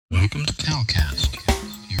Welcome to Calcast,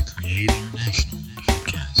 your Create International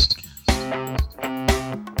podcast.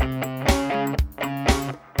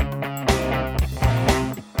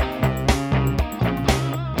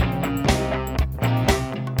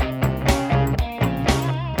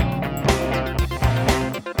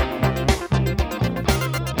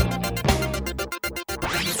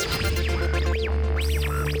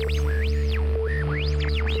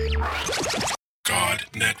 God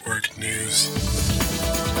Network News,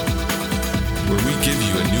 where we give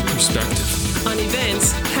you a new perspective on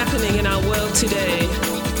events happening in our world today.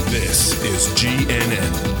 This is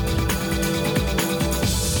GNN.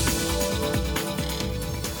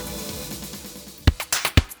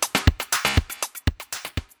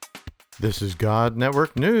 This is God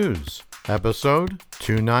Network News, episode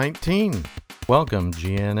 219. Welcome,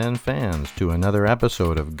 GNN fans, to another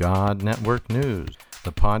episode of God Network News,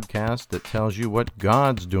 the podcast that tells you what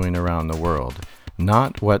God's doing around the world.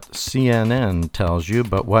 Not what CNN tells you,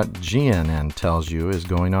 but what GNN tells you is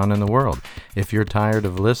going on in the world. If you're tired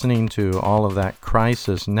of listening to all of that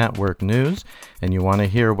crisis network news and you want to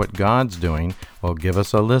hear what God's doing, well, give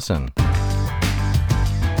us a listen.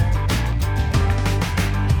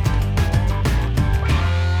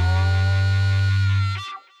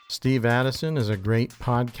 Steve Addison is a great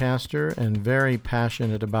podcaster and very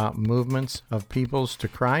passionate about movements of peoples to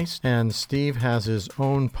Christ. And Steve has his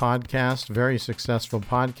own podcast, very successful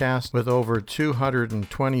podcast, with over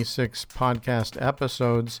 226 podcast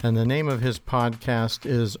episodes. And the name of his podcast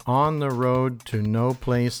is On the Road to No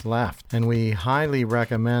Place Left. And we highly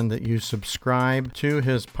recommend that you subscribe to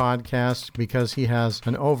his podcast because he has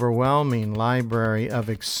an overwhelming library of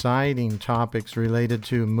exciting topics related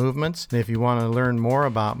to movements. And if you want to learn more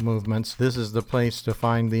about movements, this is the place to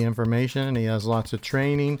find the information, and he has lots of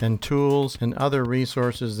training and tools and other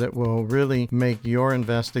resources that will really make your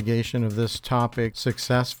investigation of this topic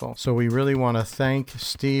successful. So we really want to thank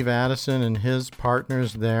Steve Addison and his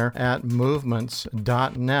partners there at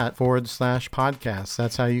movements.net/podcast.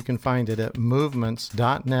 That's how you can find it, at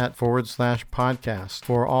movements.net/podcast,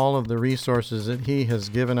 for all of the resources that he has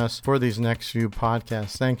given us for these next few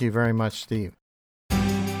podcasts. Thank you very much, Steve.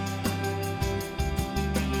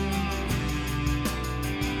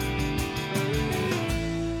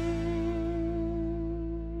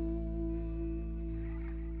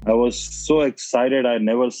 I was so excited. I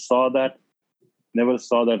never saw that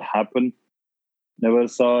happen. Never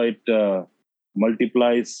saw it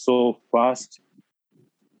multiply so fast.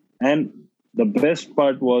 And the best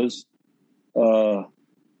part was I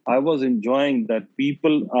was enjoying that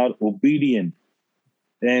people are obedient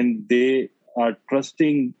and they are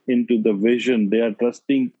trusting into the vision. They are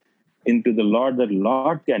trusting into the Lord, that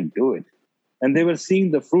Lord can do it. And they were seeing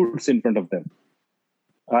the fruits in front of them.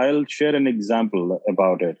 I'll share an example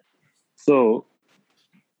about it. So,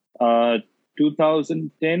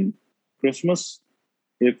 2010 Christmas,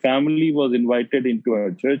 a family was invited into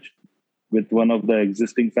our church with one of the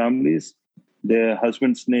existing families. Their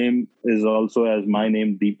husband's name is also as my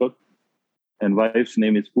name, Deepak, and wife's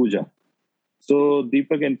name is Pooja. So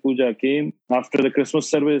Deepak and Pooja came. After the Christmas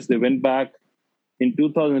service, they went back. In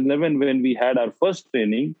 2011, when we had our first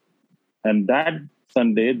training, and that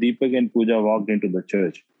Sunday, Deepak and Pooja walked into the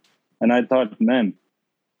church. And I thought, man,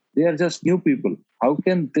 they are just new people. How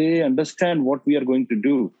can they understand what we are going to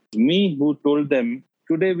do? Me who told them,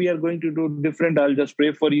 today we are going to do different. I'll just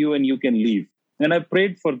pray for you and you can leave. And I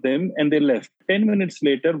prayed for them and they left. 10 minutes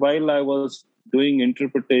later, while I was doing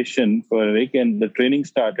interpretation for Rick and the training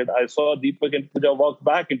started, I saw Deepak and Pooja walk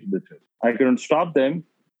back into the church. I couldn't stop them.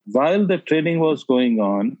 While the training was going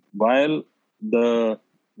on, while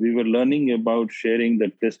we were learning about sharing the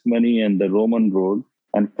testimony and the Roman road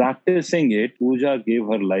and practicing it, Pooja gave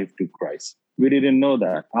her life to Christ. We didn't know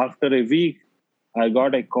that. After a week, I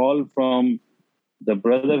got a call from the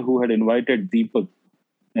brother who had invited Deepak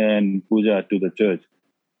and Pooja to the church.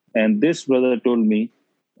 And this brother told me,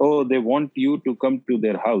 oh, they want you to come to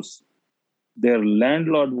their house. Their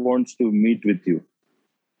landlord wants to meet with you.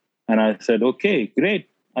 And I said, okay, great,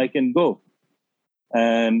 I can go.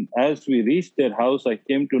 And as we reached their house, I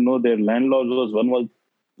came to know their landlord was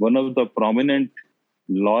one of the prominent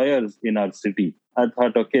lawyers in our city. I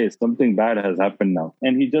thought, okay, something bad has happened now.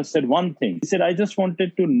 And he just said one thing. He said, I just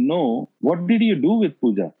wanted to know, what did you do with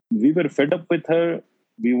Pooja? We were fed up with her.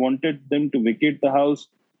 We wanted them to vacate the house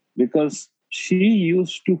because she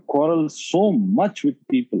used to quarrel so much with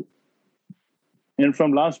people. And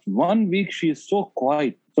from last 1 week, she is so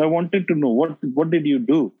quiet. So I wanted to know, what did you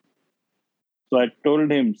do? So I told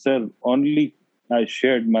him, sir, only I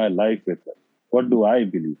shared my life with her. What do I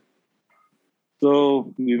believe?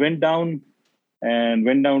 So we went down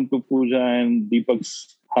to Pooja and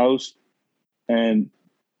Deepak's house, and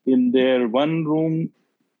in their one-room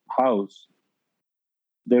house,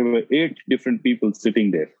 there were 8 different people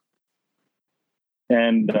sitting there.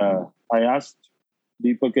 And I asked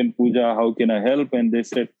Deepak and Pooja, how can I help? And they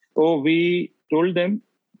said, oh, we told them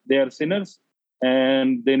they are sinners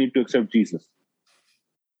and they need to accept Jesus.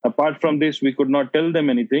 Apart from this, we could not tell them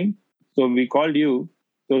anything. So we called you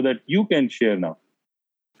so that you can share now.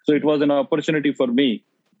 So it was an opportunity for me.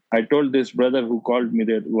 I told this brother who called me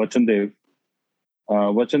there, Vachandev,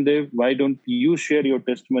 Vachandev, why don't you share your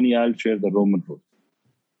testimony? I'll share the Roman road.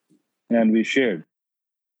 And we shared,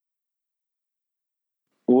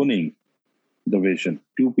 owning the vision.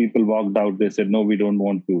 2 people walked out. They said, no, we don't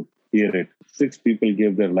want to hear it. 6 people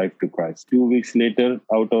gave their life to Christ. 2 weeks later,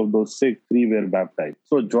 out of those 6, 3 were baptized.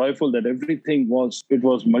 So joyful that everything was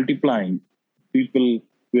multiplying. People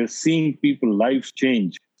were seeing people, lives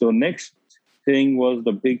change. So next thing was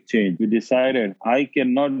the big change. We decided I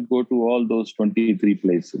cannot go to all those 23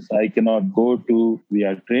 places. I cannot go to, we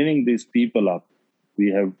are training these people up.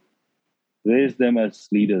 We have raised them as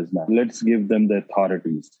leaders now. Let's give them the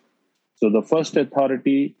authorities. So the first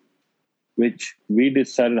authority, which we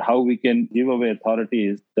decided how we can give away authority,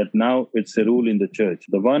 is that now it's a rule in the church.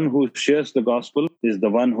 The one who shares the gospel is the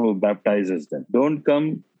one who baptizes them. Don't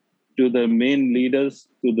come to the main leaders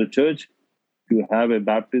to the church to have a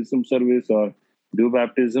baptism service or do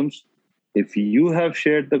baptisms. If you have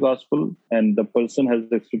shared the gospel and the person has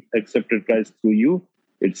accepted Christ through you,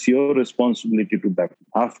 it's your responsibility to baptize.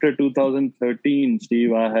 After 2013,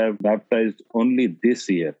 Steve, I have baptized only this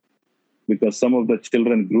year, because some of the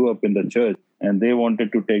children grew up in the church and they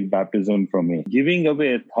wanted to take baptism from me. Giving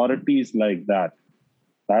away authorities like that,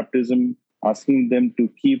 baptism, asking them to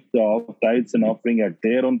keep the tithes and offering at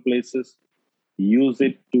their own places, use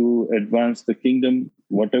it to advance the kingdom,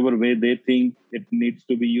 whatever way they think it needs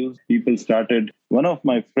to be used. People started. One of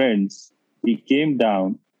my friends, he came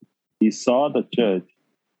down, he saw the church,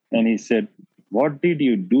 and he said, what did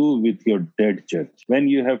you do with your dead church? When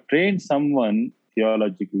you have trained someone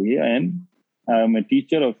theologically, and I'm a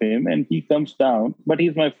teacher of him, and he comes down, but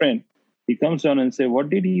he's my friend. He comes down and say, what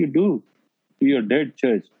did you do to your dead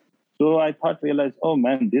church? So I realized, oh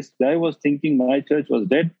man, this guy was thinking my church was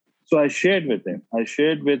dead. So I shared with him. I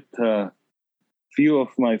shared with few of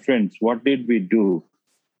my friends, what did we do?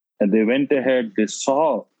 And they went ahead, they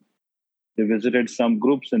visited some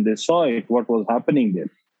groups and they saw it, what was happening there.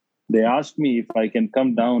 They asked me if I can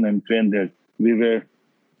come down and train there. We were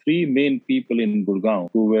 3 main people in Gurgaon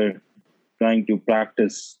who were trying to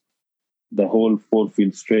practice the whole 4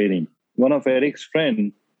 fields training. One of Eric's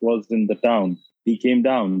friends was in the town. He came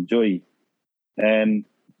down, Joey, and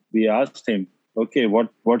we asked him, okay,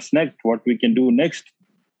 what's next? What we can do next?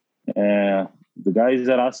 The guys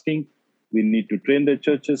are asking, we need to train the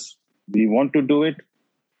churches. We want to do it.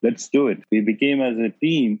 Let's do it. We became as a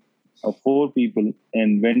team of 4 people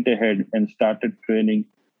and went ahead and started training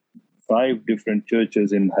 5 different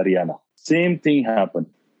churches in Haryana. Same thing happened.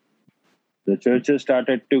 The churches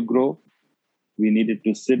started to grow. We needed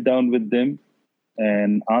to sit down with them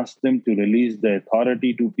and ask them to release the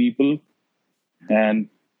authority to people. And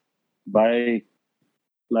by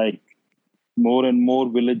more and more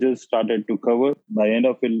villages started to cover. By end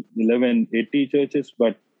of 1180 churches,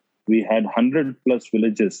 but we had 100 plus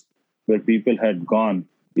villages where people had gone.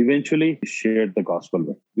 Eventually, we shared the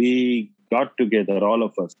gospel. We got together, all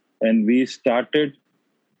of us, and we started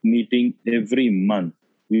meeting every month.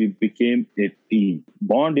 We became a team.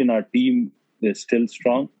 Bond in our team is still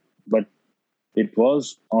strong, but it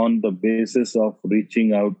was on the basis of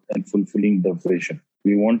reaching out and fulfilling the vision.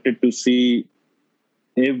 We wanted to see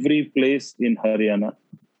every place in Haryana,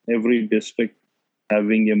 every district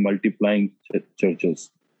having a multiplying churches.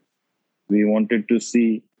 We wanted to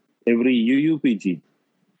see every UUPG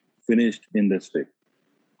finished in the state.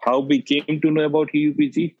 How we came to know about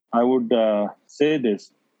UUPG? I would say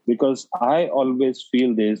this because I always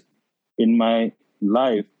feel this in my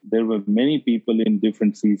life. There were many people in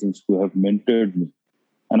different seasons who have mentored me.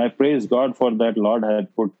 And I praise God for that. Lord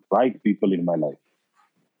had put right people in my life.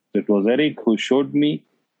 It was Eric who showed me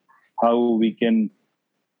how we can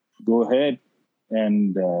go ahead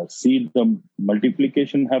and see the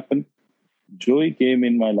multiplication happen. Joey came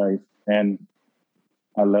in my life and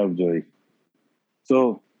I love Joey.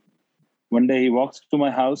 So one day he walks to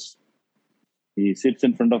my house, he sits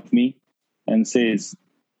in front of me and says,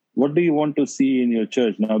 what do you want to see in your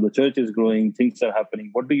church? Now the church is growing, things are happening.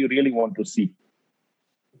 What do you really want to see?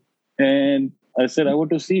 And I said, I want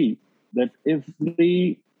to see that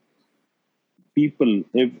every people,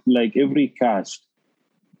 every caste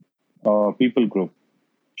or people group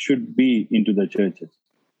should be into the churches.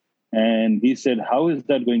 And he said, how is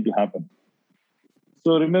that going to happen?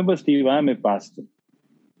 So remember, Steve, I'm a pastor.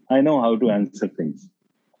 I know how to answer things.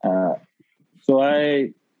 So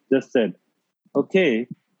I just said, okay,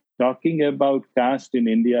 talking about caste in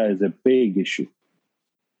India is a big issue.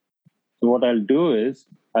 So what I'll do is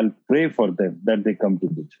I'll pray for them that they come to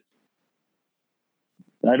the church.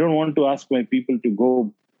 I don't want to ask my people to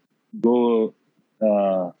go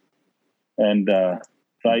and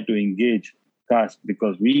try to engage caste,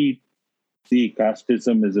 because we see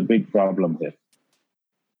casteism is a big problem here.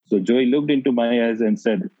 So Joey looked into my eyes and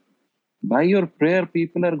said, by your prayer,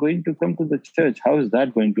 people are going to come to the church. How is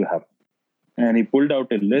that going to happen? And he pulled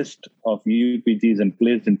out a list of UUPGs and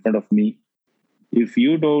placed in front of me. If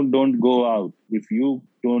you don't go out, if you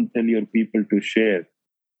don't tell your people to share,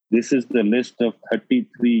 this is the list of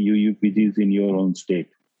 33 UUPGs in your own state.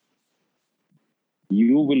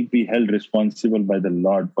 You will be held responsible by the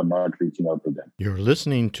Lord for not reaching out to them. You're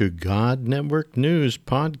listening to God Network News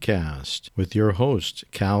Podcast with your host,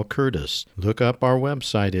 Cal Curtis. Look up our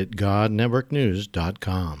website at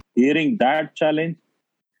godnetworknews.com. Hearing that challenge,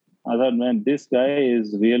 I thought, man, this guy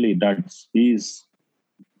is really nuts.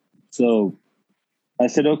 So I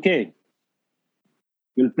said, okay,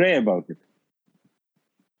 we'll pray about it.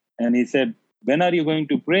 And he said, when are you going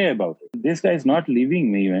to pray about it? This guy is not leaving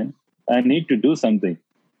me, man. I need to do something.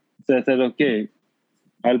 So I said, okay,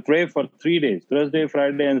 I'll pray for 3 days, Thursday,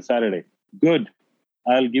 Friday, and Saturday. Good.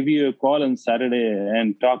 I'll give you a call on Saturday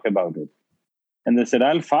and talk about it. And they said,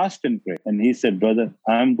 I'll fast and pray. And he said, brother,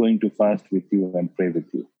 I'm going to fast with you and pray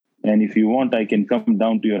with you. And if you want, I can come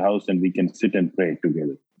down to your house and we can sit and pray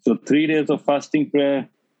together. So 3 days of fasting prayer,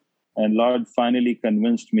 and Lord finally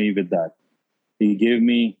convinced me with that. He gave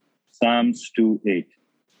me Psalms 2:8.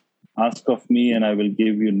 Ask of me and I will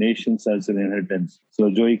give you nations as an inheritance. So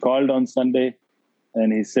Joey called on Sunday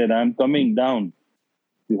and he said, I'm coming down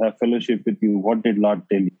to have fellowship with you. What did Lord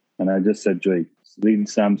tell you? And I just said, Joey, read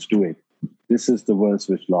Psalms 2:8. This is the verse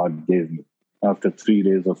which Lord gave me after 3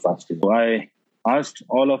 days of fasting. So I asked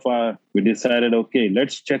we decided, okay,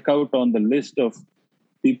 let's check out on the list of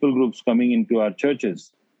people groups coming into our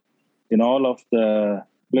churches in all of the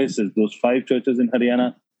places, those 5 churches in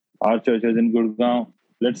Haryana, our churches in Gurgaon.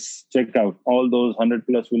 Let's check out all those 100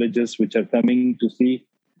 plus villages which are coming to see.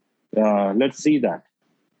 Let's see that.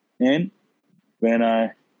 And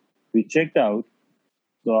when we checked out,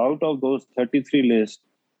 so out of those 33 lists,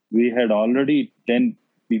 we had already 10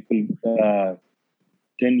 people, 10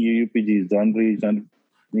 UUPGs, the unreached,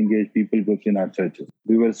 unengaged people groups in our churches.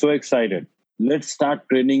 We were so excited. Let's start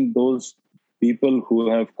training those people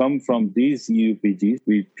who have come from these UUPGs.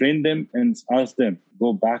 We train them and ask them,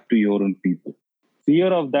 go back to your own people.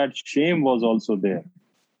 Fear of that shame was also there,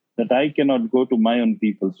 that I cannot go to my own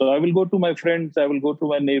people. So I will go to my friends, I will go to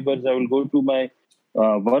my neighbors, I will go to my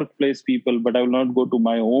workplace people, but I will not go to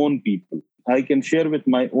my own people. I can share with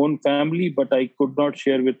my own family, but I could not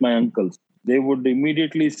share with my uncles. They would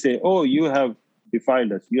immediately say, oh, you have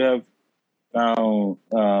defiled us. You have now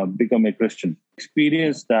become a Christian.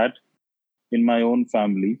 Experienced that in my own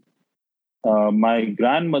family. My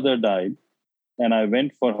grandmother died, and I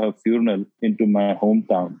went for her funeral into my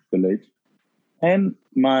hometown village. And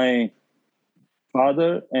my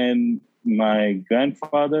father and my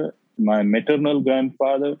grandfather, my maternal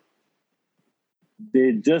grandfather,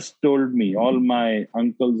 they just told me, all my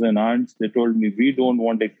uncles and aunts, they told me, we don't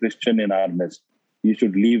want a Christian in our midst. You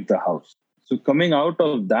should leave the house. So coming out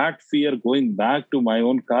of that fear, going back to my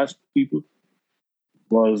own caste people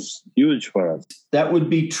was huge for us. That would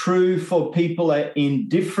be true for people in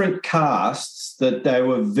different castes, that they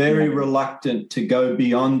were very reluctant to go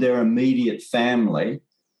beyond their immediate family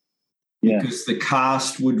because the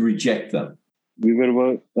caste would reject them. We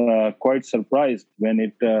were quite surprised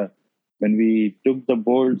when we took the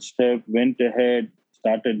bold step, went ahead,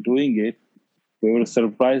 started doing it. We were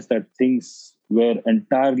surprised that things were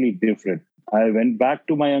entirely different. I went back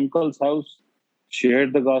to my uncle's house,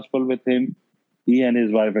 shared the gospel with him. He and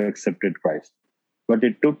his wife accepted Christ. But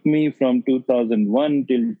it took me from 2001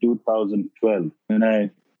 till 2012.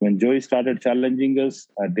 When Joey started challenging us,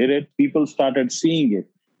 I did it. People started seeing it,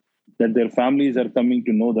 that their families are coming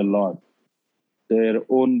to know the Lord. Their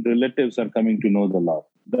own relatives are coming to know the Lord.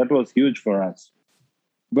 That was huge for us.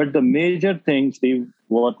 But the major thing, Steve,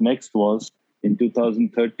 what next was, in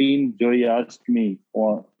 2013, Joey asked me,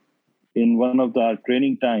 or in one of our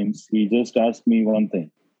training times, he just asked me one thing.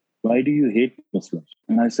 Why do you hate Muslims?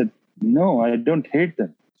 And I said, no, I don't hate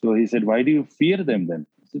them. So he said, why do you fear them then?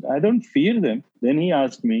 I said, I don't fear them. Then he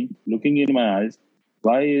asked me, looking in my eyes,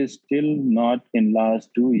 why is still not in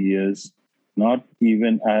last 2 years, not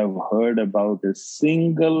even I have heard about a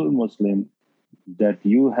single Muslim that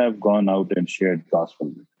you have gone out and shared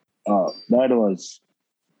gospel with. That was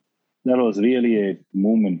really a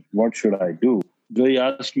moment. What should I do? Joey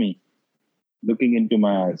asked me, looking into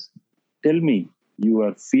my eyes, tell me, you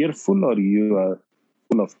are fearful or you are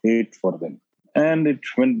full of hate for them? And it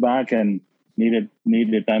went back and needed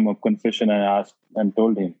a time of confession. I asked and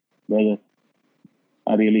told him, brother,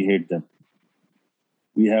 I really hate them.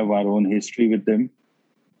 We have our own history with them.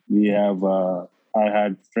 I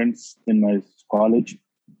had friends in my college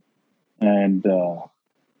and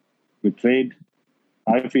betrayed.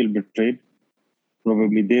 I feel betrayed.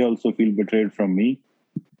 Probably they also feel betrayed from me,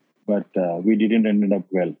 but we didn't end up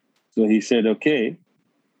well. So he said, okay,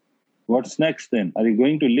 what's next then? Are you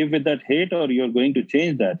going to live with that hate or you're going to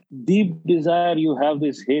change that? Deep desire, you have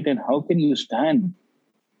this hate, and how can you stand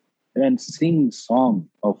and sing song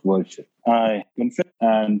of worship? I confess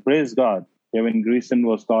and praise God. Kevin Greason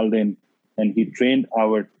was called in and he trained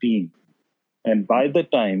our team. And by the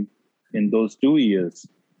time, in those 2 years,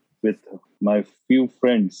 with my few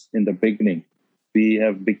friends in the beginning, we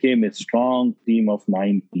have become a strong team of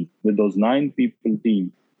 9 people. With those 9 people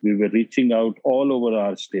team, we were reaching out all over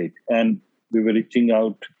our state, and we were reaching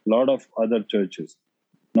out a lot of other churches,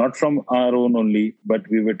 not from our own only, but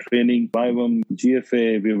we were training Bible,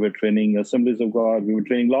 GFA, we were training Assemblies of God, we were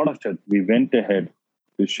training a lot of churches. We went ahead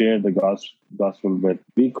to share the gospel with.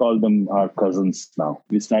 We call them our cousins now.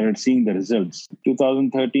 We started seeing the results.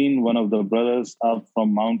 2013, one of the brothers up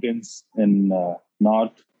from mountains in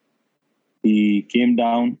north, he came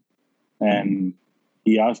down and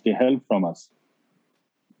he asked a help from us.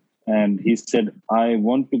 And he said, I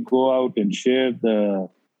want to go out and share the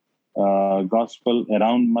gospel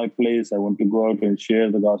around my place. I want to go out and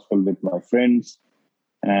share the gospel with my friends.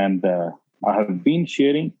 And I have been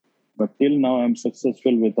sharing, but till now I'm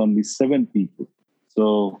successful with only 7 people.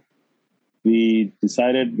 So we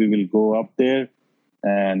decided we will go up there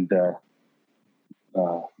and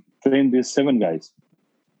train these 7 guys.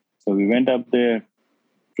 So we went up there,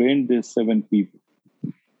 trained these 7 people.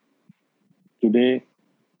 Today,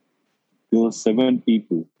 those 7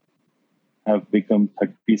 people have become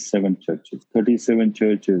 37 churches. 37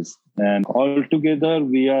 churches. And altogether,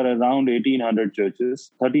 we are around 1,800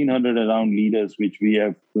 churches, 1,300 around leaders, which we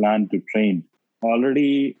have planned to train.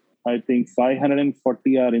 Already, I think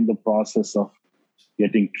 540 are in the process of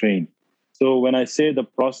getting trained. So when I say the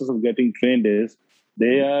process of getting trained is,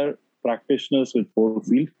 they are practitioners with 4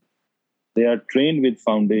 field. They are trained with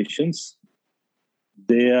foundations.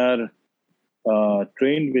 They are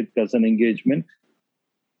trained with cousin engagement.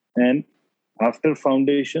 And after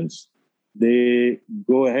foundations, they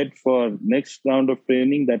go ahead for next round of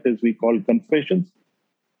training. That is, we call confessions,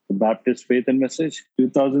 the Baptist faith and message.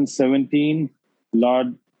 2017,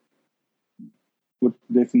 Lord put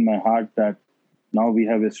this in my heart that now we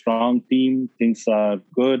have a strong team. Things are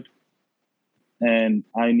good. And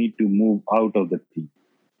I need to move out of the team.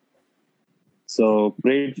 So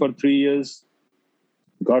prayed for 3 years,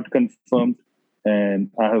 got confirmed,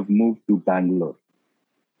 and I have moved to Bangalore.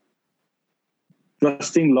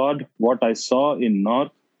 Trusting Lord, what I saw in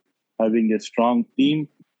North, having a strong team,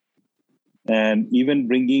 and even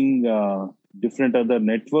bringing different other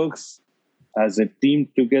networks as a team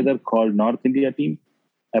together called North India team,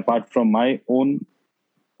 apart from my own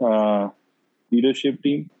leadership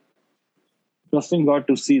team. Trusting God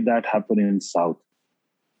to see that happen in South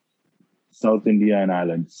India and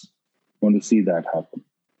islands. Want to see that happen.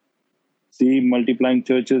 See multiplying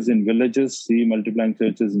churches in villages, see multiplying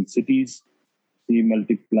churches in cities, see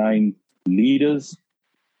multiplying leaders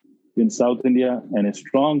in South India, and a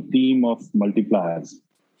strong team of multipliers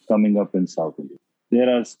coming up in South India. There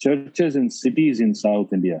are churches in cities in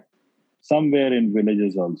South India, somewhere in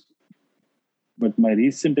villages also. But my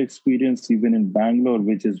recent experience, even in Bangalore,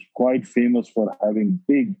 which is quite famous for having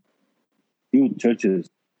big, huge churches,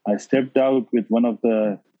 I stepped out with one of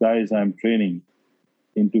the guys I'm training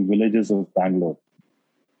into villages of Bangalore.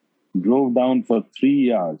 Drove down for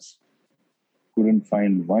 3 hours. Couldn't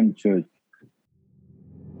find one church.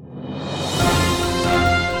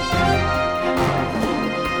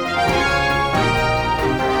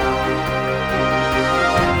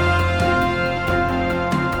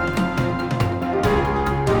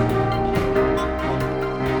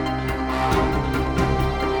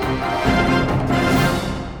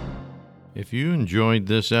 If you enjoyed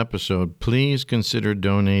this episode, please consider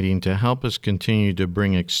donating to help us continue to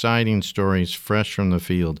bring exciting stories fresh from the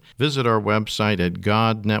field. Visit our website at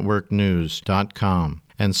godnetworknews.com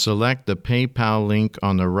and select the PayPal link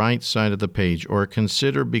on the right side of the page, or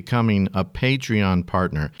consider becoming a Patreon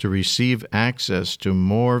partner to receive access to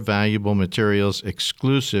more valuable materials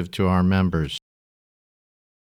exclusive to our members.